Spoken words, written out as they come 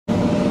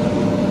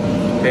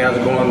Hey, how's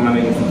it going? My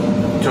name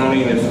is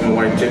Tony, and this is my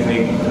wife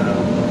Tiffany.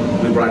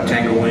 We brought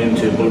Tango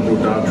into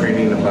Bulletproof Dog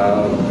Training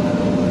about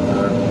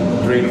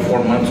 3 to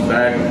 4 months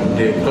back. We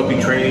did puppy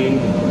training,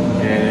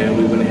 and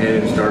we went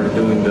ahead and started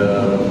doing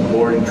the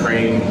board and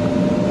train.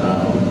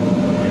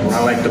 What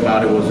I liked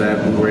about it was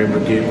that we were able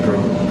to get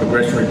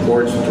progression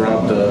reports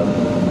throughout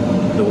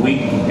the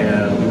week,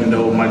 and even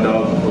though my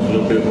dog was a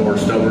little bit more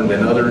stubborn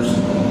than others,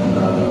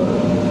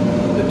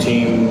 the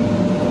team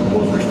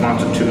was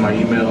responsive to my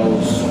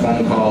emails,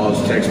 phone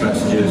calls, text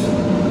messages,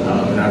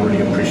 and I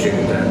really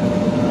appreciated that.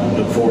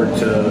 Look forward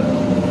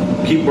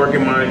to keep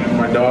working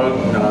my dog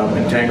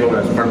and Tango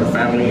as part of the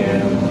family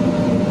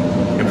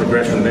and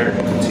progress from there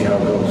and see how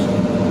it goes.